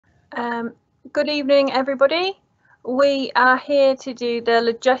Um, Good evening, everybody. We are here to do the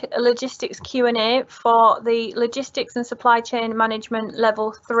logistics Q&A for the Logistics and Supply Chain Management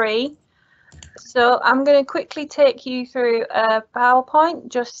Level 3. So I'm going to quickly take you through a PowerPoint,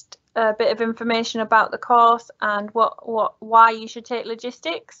 just a bit of information about the course and why you should take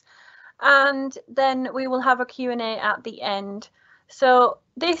logistics. And then we will have a Q&A at the end. So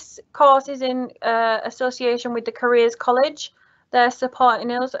this course is in association with the Careers College. They're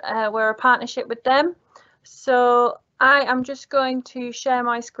supporting us. We're a partnership with them. So I am just going to share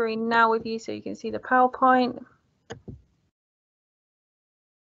my screen now with you so you can see the PowerPoint.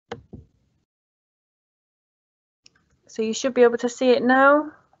 So you should be able to see it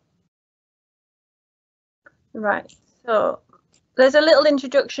now. Right, so there's a little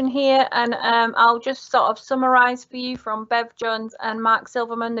introduction here, and I'll just sort of summarise for you from Bev Jones and Mark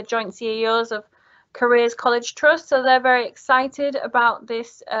Silverman, the joint CEOs of Careers College Trust. So they're very excited about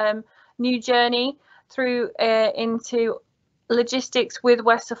this new journey through into logistics with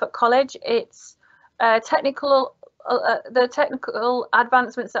West Suffolk College. It's the technical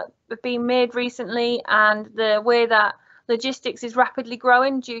advancements that have been made recently, and the way that logistics is rapidly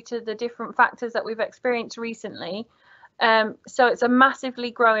growing due to the different factors that we've experienced recently. So it's a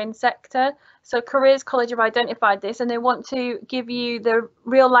massively growing sector. So Careers College have identified this, and they want to give you the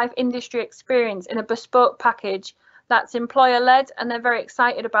real life industry experience in a bespoke package that's employer led, and they're very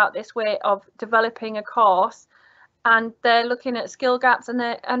excited about this way of developing a course. And they're looking at skill gaps,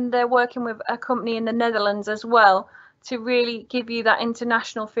 and they're working with a company in the Netherlands as well to really give you that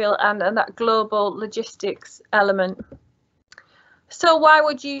international feel and that global logistics element. So why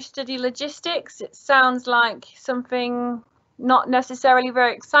would you study logistics? It sounds like something not necessarily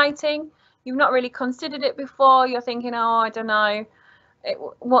very exciting. You've not really considered it before. You're thinking, oh, I don't know,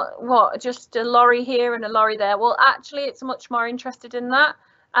 what, just a lorry here and a lorry there. Well, actually, it's much more interested in that.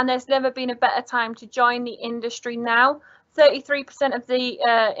 And there's never been a better time to join the industry now. 33% of the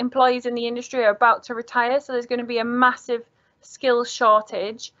employees in the industry are about to retire. So there's going to be a massive skills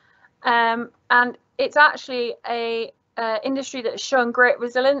shortage. And it's actually a industry that has shown great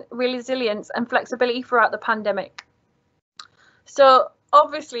resilience and flexibility throughout the pandemic. So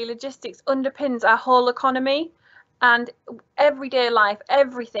obviously logistics underpins our whole economy and everyday life,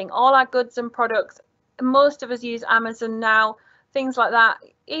 everything, all our goods and products. Most of us use Amazon now, things like that,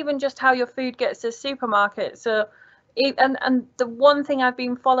 even just how your food gets to the supermarket. So and the one thing I've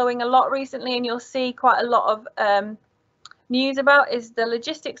been following a lot recently, and you'll see quite a lot of news about, is the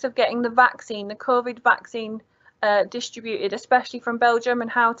logistics of getting the vaccine, the COVID vaccine distributed, especially from Belgium, and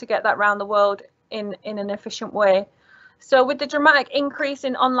how to get that around the world in an efficient way. So with the dramatic increase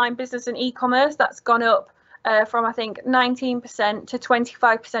in online business and e-commerce, that's gone up from I think 19% to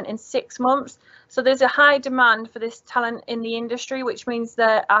 25% in 6 months. So there's a high demand for this talent in the industry, which means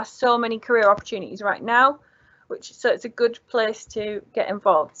there are so many career opportunities right now, so it's a good place to get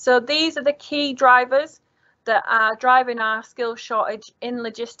involved. So these are the key drivers that are driving our skills shortage in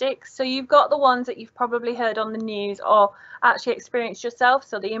logistics. So you've got the ones that you've probably heard on the news or actually experienced yourself.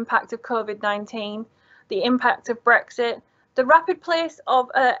 So the impact of COVID-19, the impact of Brexit, the rapid pace of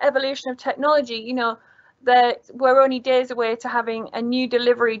evolution of technology. You know, we're only days away to having a new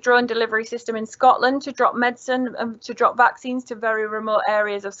drone delivery system in Scotland to drop medicine and to drop vaccines to very remote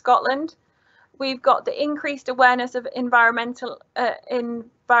areas of Scotland. We've got the increased awareness of environmental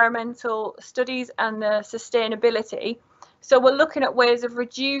studies and sustainability. So we're looking at ways of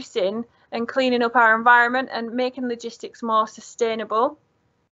reducing and cleaning up our environment and making logistics more sustainable.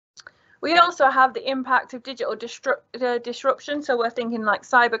 We also have the impact of digital disruption. So we're thinking like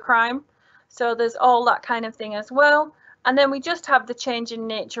cybercrime. So there's all that kind of thing as well. And then we just have the change in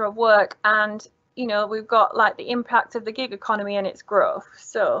nature of work, and you know, we've got like the impact of the gig economy and its growth.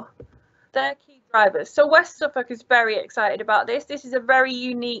 So they're key drivers. So West Suffolk is very excited about this. This is a very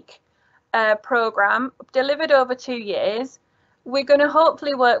unique programme delivered over 2 years. We're going to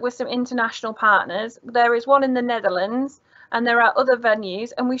hopefully work with some international partners. There is one in the Netherlands, and there are other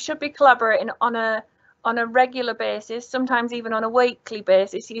venues, and we should be collaborating on a regular basis, sometimes even on a weekly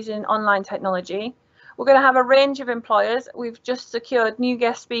basis, using online technology. We're going to have a range of employers. We've just secured new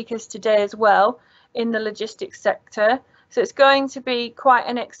guest speakers today as well in the logistics sector. So it's going to be quite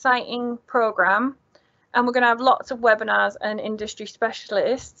an exciting programme, and we're going to have lots of webinars and industry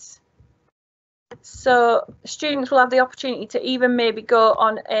specialists. So students will have the opportunity to even maybe go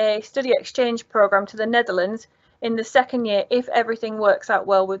on a study exchange programme to the Netherlands in the second year if everything works out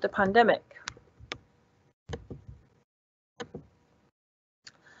well with the pandemic.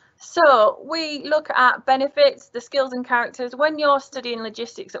 So we look at benefits, the skills and characters. When you're studying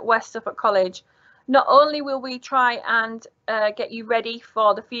logistics at West Suffolk College, Not only will we try and get you ready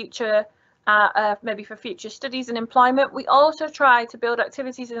for the future, maybe for future studies and employment, we also try to build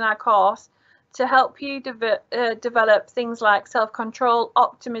activities in our course to help you develop things like self-control,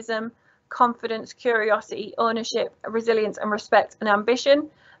 optimism, confidence, curiosity, ownership, resilience and respect and ambition.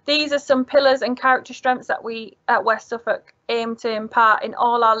 These are some pillars and character strengths that we at West Suffolk aim to impart in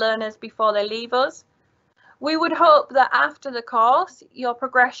all our learners before they leave us. We would hope that after the course, your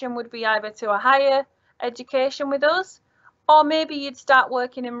progression would be either to a higher education with us, or maybe you'd start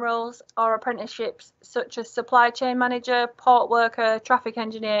working in roles or apprenticeships such as supply chain manager, port worker, traffic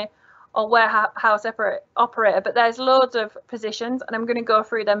engineer, or warehouse operator. But there's loads of positions, and I'm going to go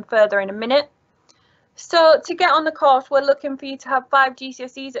through them further in a minute. So to get on the course, we're looking for you to have 5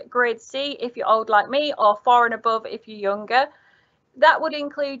 GCSEs at grade C if you're old like me, or 4 and above if you're younger. That would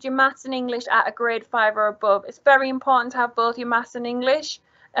include your maths and English at a grade 5 or above. It's very important to have both your maths and English,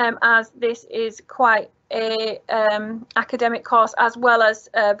 as this is quite a academic course as well as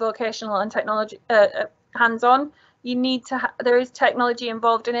vocational and technology hands-on. You need to there is technology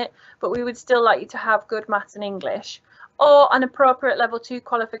involved in it, but we would still like you to have good maths and English, or an appropriate level 2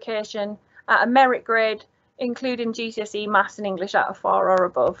 qualification at a merit grade, including GCSE maths and English at a 4 or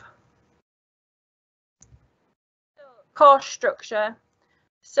above. Course structure.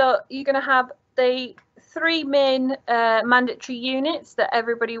 So you're going to have the 3 main mandatory units that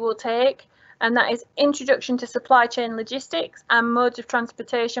everybody will take, and that is Introduction to Supply Chain Logistics and Modes of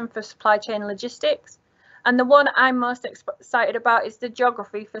Transportation for Supply Chain Logistics. And the one I'm most excited about is the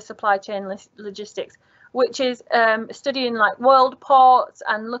Geography for Supply Chain Logistics, which is studying like world ports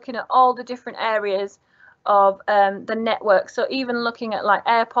and looking at all the different areas of the network. So even looking at like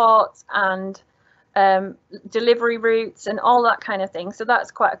airports and delivery routes and all that kind of thing. So that's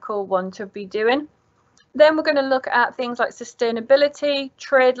quite a cool one to be doing. Then we're going to look at things like sustainability,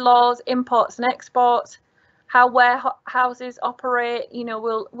 trade laws, imports and exports, how warehouses operate. You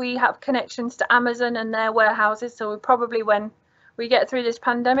know, we have connections to Amazon and their warehouses, so we probably, when we get through this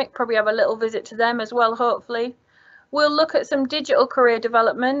pandemic, probably have a little visit to them as well, hopefully. We'll look at some digital career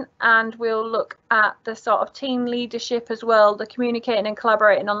development, and we'll look at the sort of team leadership as well, the communicating and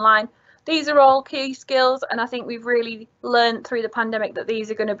collaborating online. These are all key skills, and I think we've really learned through the pandemic that these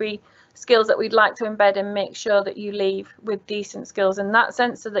are going to be skills that we'd like to embed and make sure that you leave with decent skills in that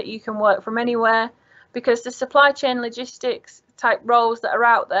sense, so that you can work from anywhere, because the supply chain logistics type roles that are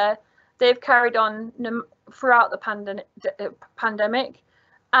out there, they've carried on throughout the pandemic.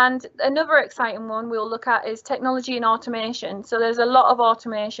 And another exciting one we'll look at is technology and automation. So there's a lot of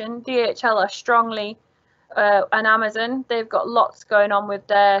automation. DHL are strongly, and Amazon, they've got lots going on with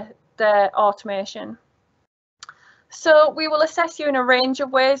their automation. So we will assess you in a range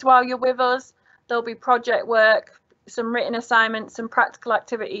of ways while you're with us. There'll be project work, some written assignments, some practical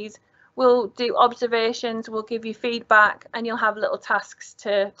activities. We'll do observations, we'll give you feedback, and you'll have little tasks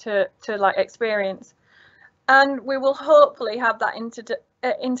to like experience. And we will hopefully have that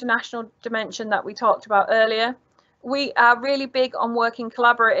international dimension that we talked about earlier. We are really big on working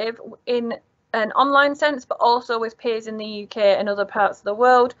collaborative in an online sense, but also with peers in the UK and other parts of the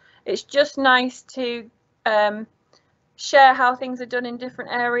world. It's just nice to share how things are done in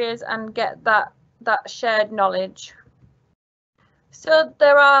different areas and get that shared knowledge. So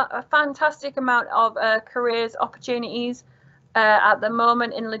there are a fantastic amount of careers opportunities at the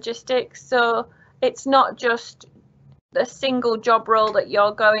moment in logistics. So it's not just a single job role that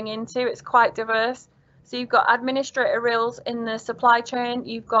you're going into, it's quite diverse. So you've got administrator roles in the supply chain,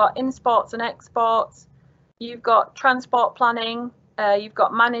 you've got imports and exports, you've got transport planning, you've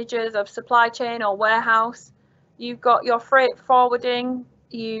got managers of supply chain or warehouse, you've got your freight forwarding,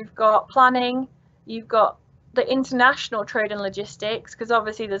 you've got planning, you've got the international trade and logistics, because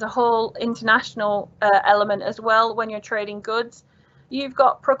obviously there's a whole international element as well when you're trading goods. You've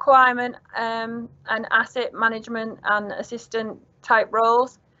got procurement and asset management and assistant type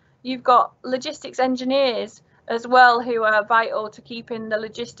roles. You've got logistics engineers as well, who are vital to keeping the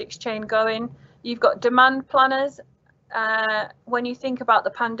logistics chain going. You've got demand planners. When you think about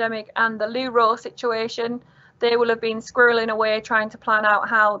the pandemic and the Luro situation, they will have been squirreling away trying to plan out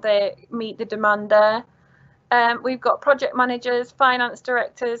how they meet the demand there. We've got project managers, finance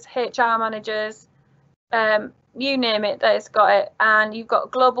directors, HR managers, you name it, that's got it. And you've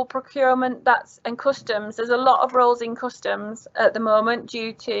got global procurement, and customs. There's a lot of roles in customs at the moment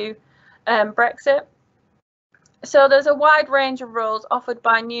due to Brexit. So there's a wide range of roles offered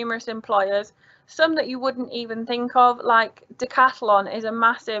by numerous employers, some that you wouldn't even think of, like Decathlon is a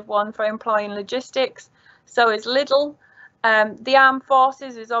massive one for employing logistics. So is Lidl. The Armed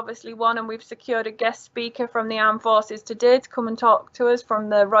Forces is obviously one, and we've secured a guest speaker from the Armed Forces today to come and talk to us from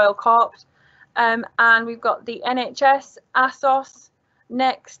the Royal Corps. And we've got the NHS, ASOS,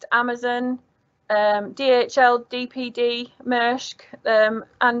 Next, Amazon, DHL, DPD, Maersk,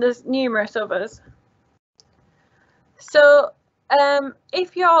 and there's numerous others. So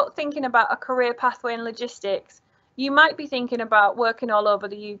if you're thinking about a career pathway in logistics, you might be thinking about working all over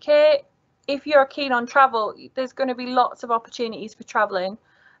the UK. If you're keen on travel, there's going to be lots of opportunities for traveling.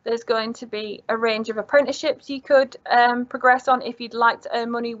 There's going to be a range of apprenticeships you could progress on if you'd like to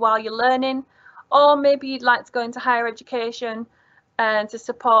earn money while you're learning, or maybe you'd like to go into higher education and to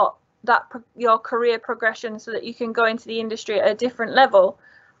support that your career progression so that you can go into the industry at a different level.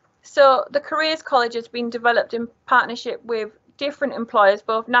 So the Careers College has been developed in partnership with different employers,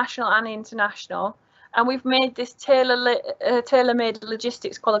 both national and international, and we've made this tailor-made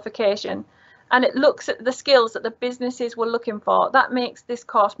logistics qualification, and it looks at the skills that the businesses were looking for. That makes this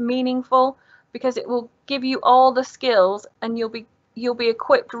course meaningful because it will give you all the skills and you'll be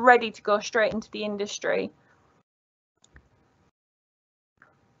equipped, ready to go straight into the industry.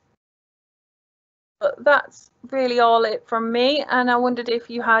 But that's really all it from me, and I wondered if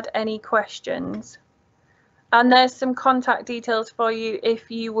you had any questions. And there's some contact details for you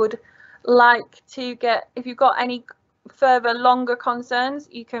if you would like to if you've got any further longer concerns,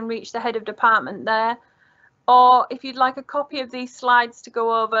 you can reach the head of department there. Or if you'd like a copy of these slides to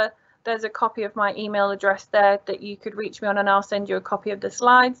go over, there's a copy of my email address there that you could reach me on, and I'll send you a copy of the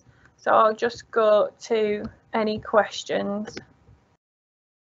slides. So I'll just go to any questions.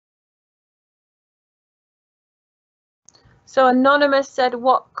 So Anonymous said,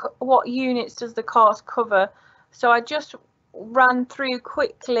 what units does the course cover? So I just ran through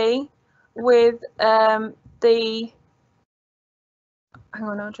quickly with hang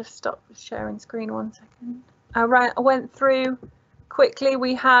on, I'll just stop sharing screen 1 second. I went through quickly.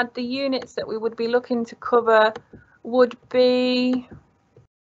 We had the units that we would be looking to cover would be,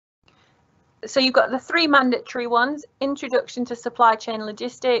 so you've got the 3 mandatory ones: Introduction to Supply Chain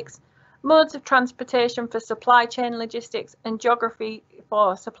Logistics, Modes of Transportation for Supply Chain Logistics, and Geography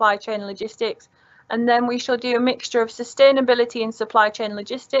for Supply Chain Logistics. And then we shall do a mixture of Sustainability in Supply Chain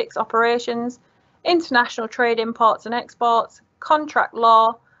Logistics Operations, International Trade Imports and Exports, Contract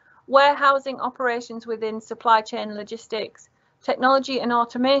Law, Warehousing Operations within Supply Chain Logistics, Technology and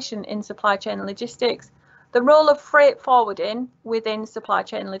Automation in Supply Chain Logistics, the role of freight forwarding within Supply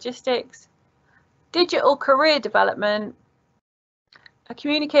Chain Logistics, Digital Career Development,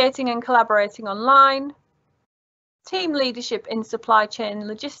 Communicating and Collaborating Online, Team Leadership in Supply Chain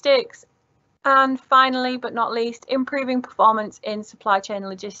Logistics, and finally but not least, Improving Performance in Supply Chain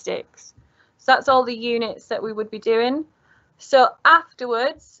Logistics. So that's all the units that we would be doing. So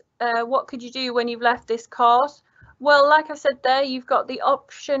afterwards, what could you do when you've left this course? Well, like I said there, you've got the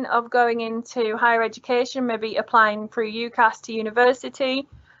option of going into higher education, maybe applying through UCAS to university.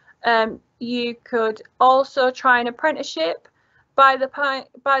 You could also try an apprenticeship. By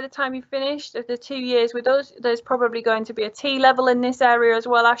the time you finish the 2 years with us, there's probably going to be a T level in this area as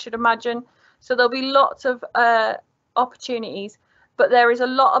well, I should imagine. So there'll be lots of opportunities, but there is a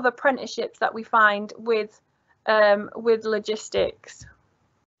lot of apprenticeships that we find with logistics.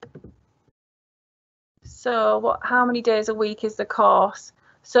 So how many days a week is the course?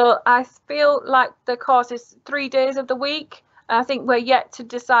 So I feel like the course is 3 days of the week. I think we're yet to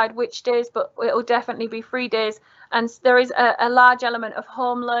decide which days, but it will definitely be 3 days. And there is a large element of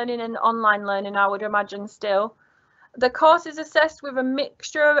home learning and online learning, I would imagine still. The course is assessed with a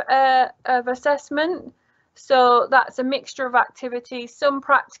mixture of assessment. So that's a mixture of activities, some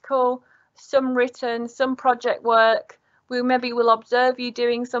practical, some written, some project work. Maybe we'll observe you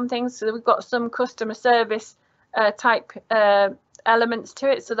doing some things. So we've got some customer service type elements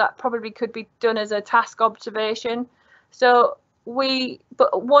to it. So that probably could be done as a task observation. So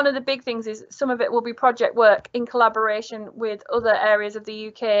but one of the big things is some of it will be project work in collaboration with other areas of the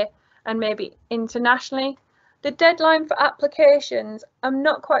UK and maybe internationally. The deadline for applications, I'm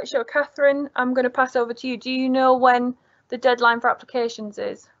not quite sure. Catherine, I'm going to pass over to you. Do you know when the deadline for applications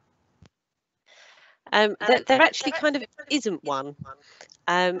is? There actually kind of isn't one.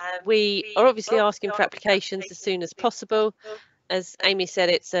 We are obviously asking for applications as soon as possible. As Amy said,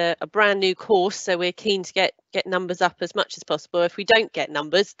 it's a brand new course, so we're keen to get numbers up as much as possible. If we don't get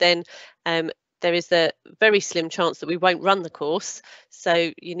numbers, then there is a very slim chance that we won't run the course.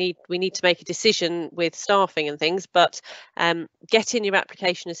 So we need to make a decision with staffing and things, but get in your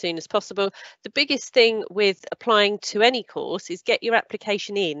application as soon as possible. The biggest thing with applying to any course is get your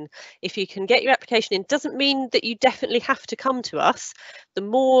application in. If you can get your application in, doesn't mean that you definitely have to come to us. The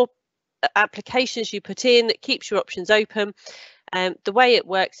more applications you put in, it keeps your options open. The way it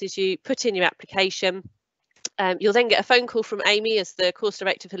works is you put in your application, You'll then get a phone call from Amy as the course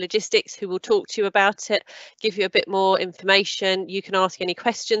director for logistics, who will talk to you about it, give you a bit more information. You can ask any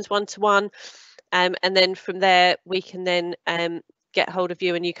questions one-to-one, and then from there we can then get hold of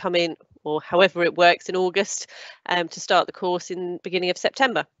you and you come in, or however it works, in August to start the course in beginning of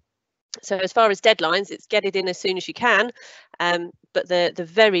September. So as far as deadlines, it's get it in as soon as you can, but the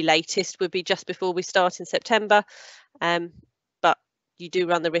very latest would be just before we start in September. But you do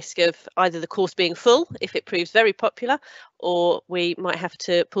run the risk of either the course being full if it proves very popular, or we might have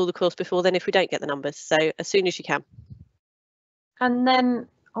to pull the course before then if we don't get the numbers. So as soon as you can. And then,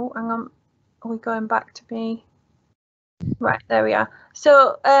 oh, hang on, are we going back to me? Right, there we are.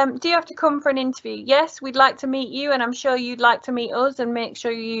 So do you have to come for an interview? Yes, we'd like to meet you, and I'm sure you'd like to meet us and make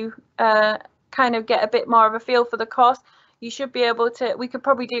sure you kind of get a bit more of a feel for the course. You should be able to, we could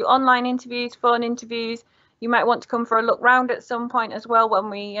probably do online interviews, phone interviews. You might want to come for a look round at some point as well when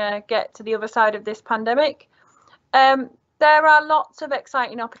we get to the other side of this pandemic. There are lots of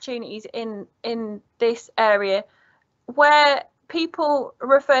exciting opportunities in this area. Where people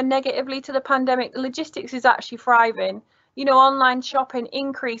refer negatively to the pandemic, logistics is actually thriving. You know, online shopping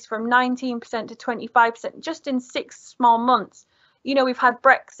increased from 19% to 25% just in 6 small months. You know, we've had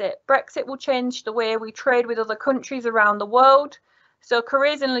Brexit. Brexit will change the way we trade with other countries around the world. So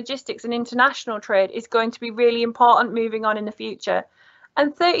careers in logistics and international trade is going to be really important moving on in the future.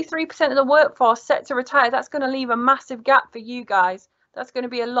 And 33% of the workforce set to retire. That's going to leave a massive gap for you guys. That's going to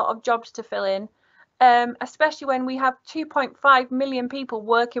be a lot of jobs to fill in. Especially when we have 2.5 million people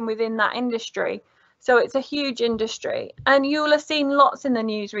working within that industry. So it's a huge industry. And you'll have seen lots in the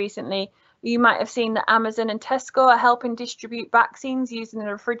news recently. You might have seen that Amazon and Tesco are helping distribute vaccines using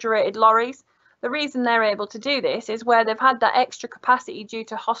the refrigerated lorries. The reason they're able to do this is where they've had that extra capacity due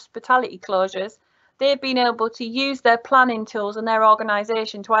to hospitality closures. They've been able to use their planning tools and their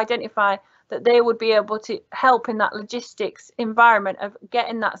organisation to identify that they would be able to help in that logistics environment of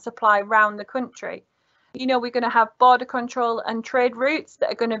getting that supply around the country. You know, we're going to have border control and trade routes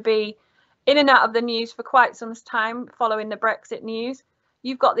that are going to be in and out of the news for quite some time following the Brexit news.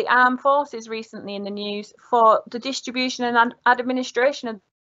 You've got the armed forces recently in the news for the distribution and administration of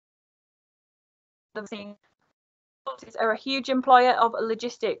the vaccine. Forces are a huge employer of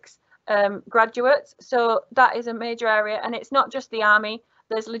logistics graduates, so that is a major area. And it's not just the army,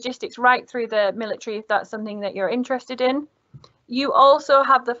 there's logistics right through the military if that's something that you're interested in. You also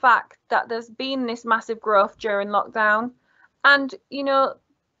have the fact that there's been this massive growth during lockdown, and you know,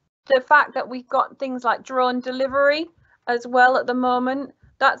 the fact that we've got things like drone delivery as well at the moment.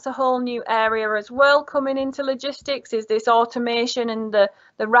 That's a whole new area as well coming into logistics, is this automation and the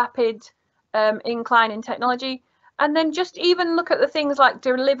rapid incline in technology. And then just even look at the things like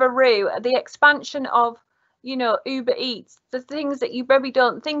Deliveroo, the expansion of, you know, Uber Eats, the things that you maybe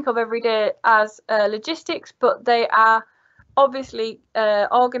don't think of every day as logistics, but they are obviously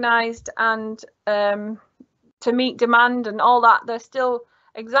organised and to meet demand and all that. They're still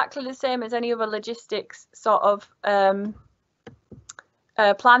exactly the same as any other logistics sort of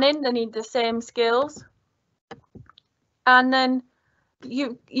planning. They need the same skills. And then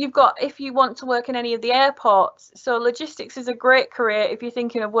you've got, if you want to work in any of the airports, so logistics is a great career if you're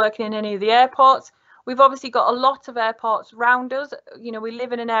thinking of working in any of the airports. We've obviously got a lot of airports around us. You know, we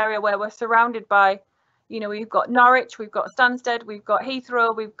live in an area where we're surrounded by, you know, we've got Norwich, we've got Stansted, we've got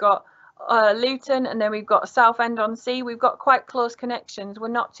Heathrow, we've got Luton, and then we've got Southend-on-Sea. We've got quite close connections. We're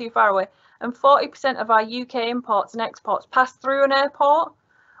not too far away. And 40% of our UK imports and exports pass through an airport.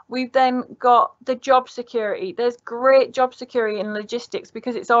 We've then got the job security. There's great job security in logistics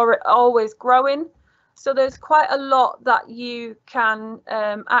because it's always growing. So there's quite a lot that you can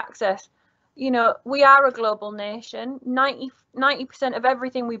access. You know, we are a global nation. 90% of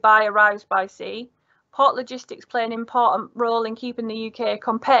everything we buy arrives by sea. Port logistics play an important role in keeping the UK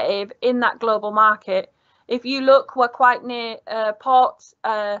competitive in that global market. If you look, we're quite near ports.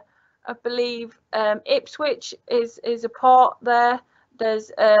 I believe Ipswich is a port there.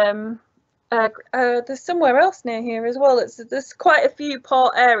 There's somewhere else near here as well. There's quite a few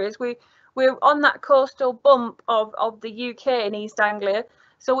port areas. We're on that coastal bump of the UK in East Anglia.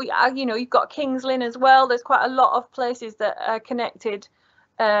 So we are, you know, you've got King's Lynn as well. There's quite a lot of places that are connected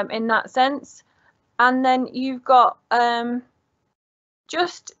in that sense. And then you've got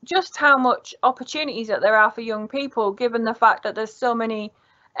just how much opportunities that there are for young people, given the fact that there's so many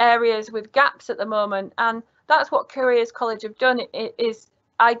areas with gaps at the moment. And that's what Careers College have done, is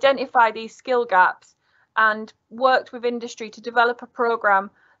identify these skill gaps and worked with industry to develop a programme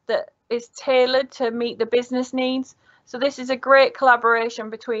that is tailored to meet the business needs. So this is a great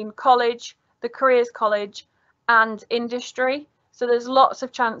collaboration between college, the Careers College, and industry. So there's lots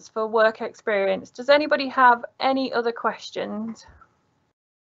of chance for work experience. Does anybody have any other questions?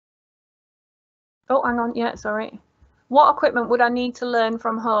 Oh, hang on. Yeah, sorry. What equipment would I need to learn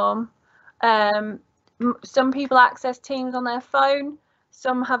from home? Some people access Teams on their phone.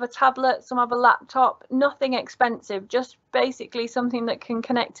 Some have a tablet, some have a laptop. Nothing expensive, just basically something that can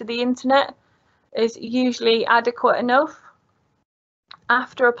connect to the internet is usually adequate enough.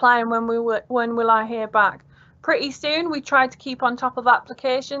 After applying, when will I hear back? Pretty soon. We try to keep on top of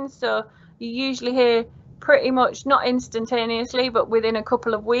applications, so you usually hear pretty much, not instantaneously, but within a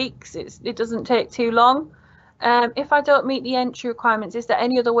couple of weeks. It doesn't take too long. If I don't meet the entry requirements, is there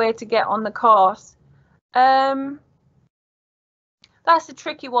any other way to get on the course? That's a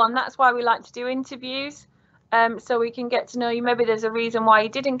tricky one. That's why we like to do interviews, so we can get to know you. Maybe there's a reason why you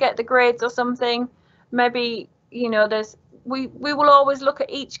didn't get the grades or something. Maybe, you know, we will always look at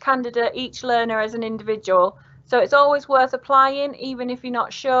each candidate, each learner as an individual. So it's always worth applying, even if you're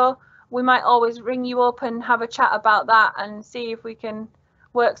not sure. We might always ring you up and have a chat about that and see if we can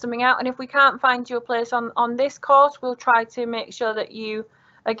work something out. And if we can't find you a place on this course, we'll try to make sure that you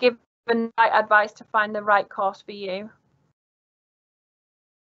are given the right advice to find the right course for you.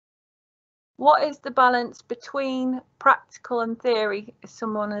 What is the balance between practical and theory,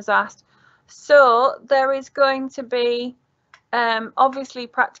 someone has asked. So there is going to be obviously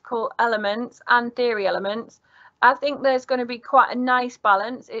practical elements and theory elements. I think there's going to be quite a nice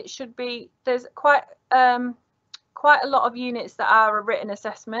balance. It should be, there's quite a lot of units that are a written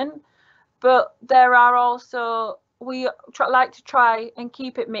assessment, but there are also, we like to try and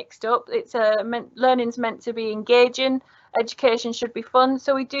keep it mixed up. It's learning's meant to be engaging. Education should be fun,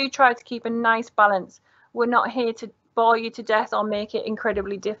 so we do try to keep a nice balance. We're not here to bore you to death or make it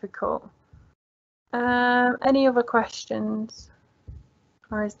incredibly difficult. Any other questions?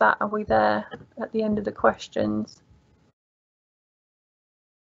 Or are we there at the end of the questions?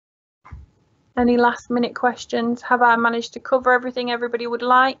 Any last minute questions? Have I managed to cover everything everybody would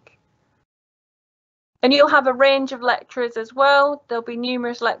like? And you'll have a range of lecturers as well. There'll be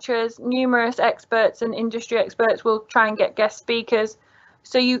numerous lecturers, numerous experts and industry experts. We'll try and get guest speakers.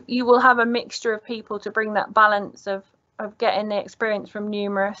 So you will have a mixture of people to bring that balance of getting the experience from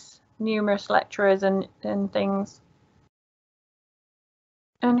numerous lecturers and things.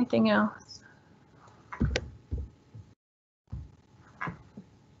 Anything else?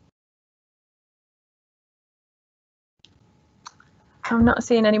 I'm not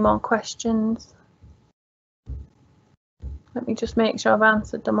seeing any more questions. Let me just make sure I've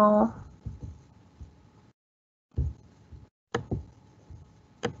answered them all.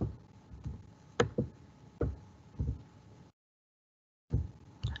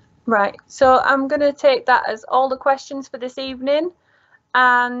 Right, so I'm going to take that as all the questions for this evening,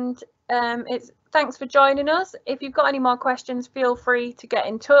 and thanks for joining us. If you've got any more questions, feel free to get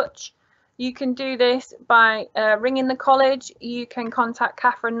in touch. You can do this by ringing the college. You can contact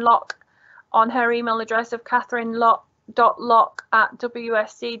Catherine Locke on her email address of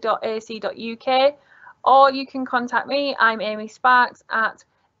catherine.locke@wsc.ac.uk, or you can contact me. I'm Amy Sparks at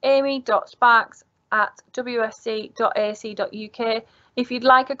amy.sparks@wsc.ac.uk. If you'd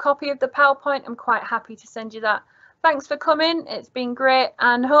like a copy of the PowerPoint, I'm quite happy to send you that. Thanks for coming. It's been great,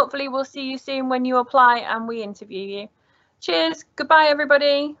 and hopefully we'll see you soon when you apply and we interview you. Cheers. Goodbye,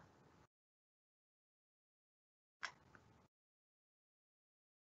 everybody.